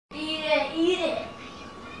eat it.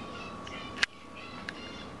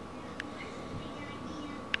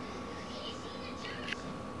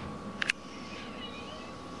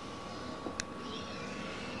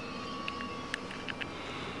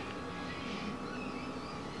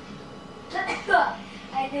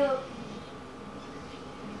 I do.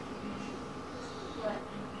 What?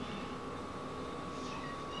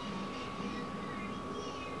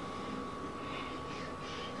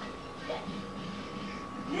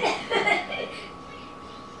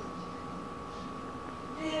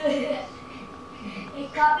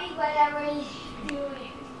 It got me whatever he's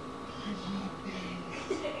doing.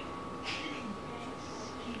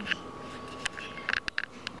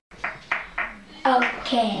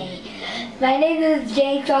 Okay, my name is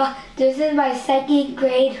James. This is my second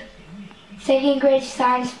grade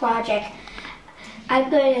science project. I'm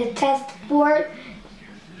going to test 4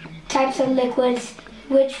 types of liquids,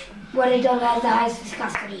 which one of them has the highest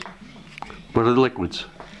viscosity. What are the liquids?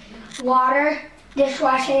 Water,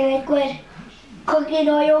 dishwashing liquid, cooking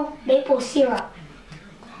oil, maple syrup.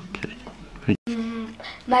 Okay.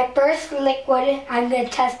 My first liquid I'm going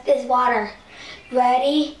to test is water.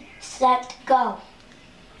 Ready, set, go.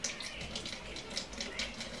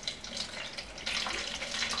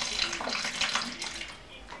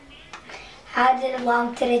 How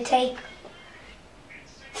long did it take?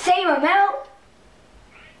 Same amount.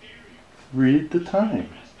 Read the time.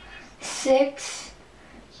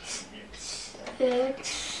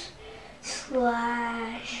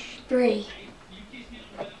 6/3.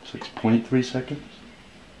 6.3 seconds.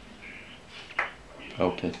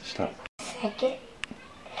 Okay, stop. Second.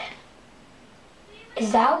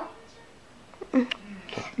 Is out.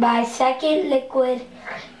 My second liquid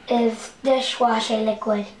is dishwashing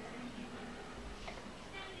liquid.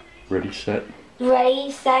 Ready, set.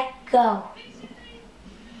 Ready, set, go.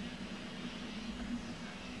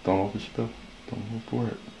 Don't overspill. Don't pour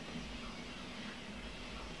it.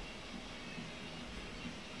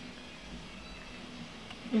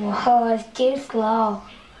 Whoa, it's too slow.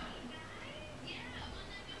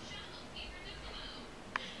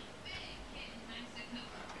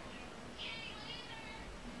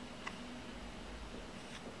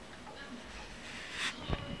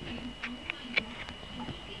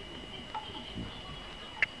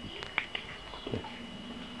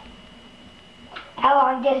 How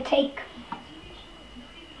long did it take?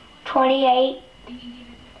 28,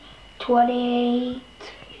 3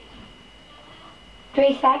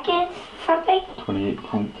 seconds, something?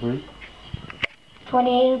 28.3.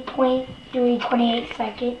 28.3, 28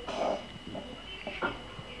 seconds.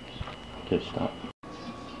 Okay, stop.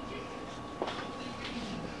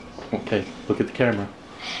 Okay, look at the camera.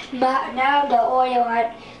 Now the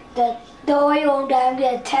oil, the oil that I'm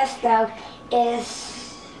going to test out is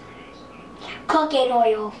cooking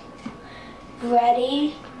oil.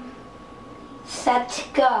 Ready, set,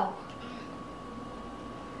 go.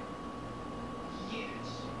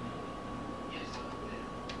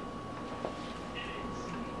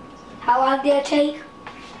 How long did it take?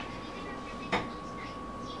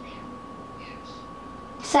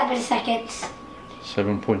 7 seconds.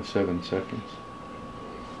 7.7 seconds.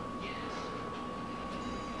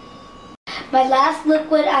 My last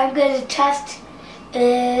liquid I'm going to test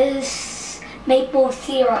is maple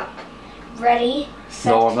syrup. Ready, set.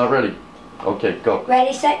 No, I'm not ready. Okay, go.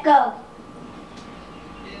 Ready, set, go.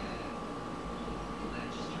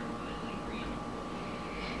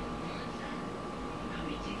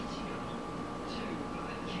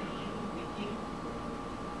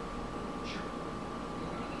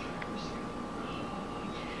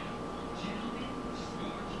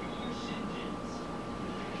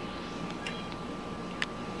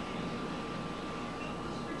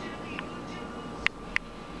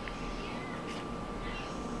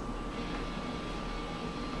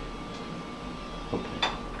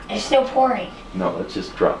 It's still pouring. No, it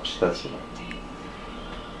just drops. That's it.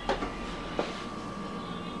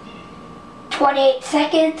 28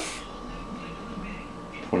 seconds.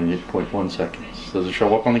 28.1 seconds. Does it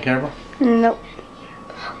show up on the camera? Nope.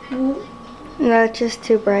 No, it's just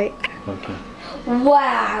too bright. Okay.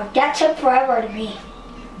 Wow, that took forever to me.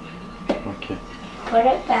 Okay. Put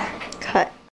it back.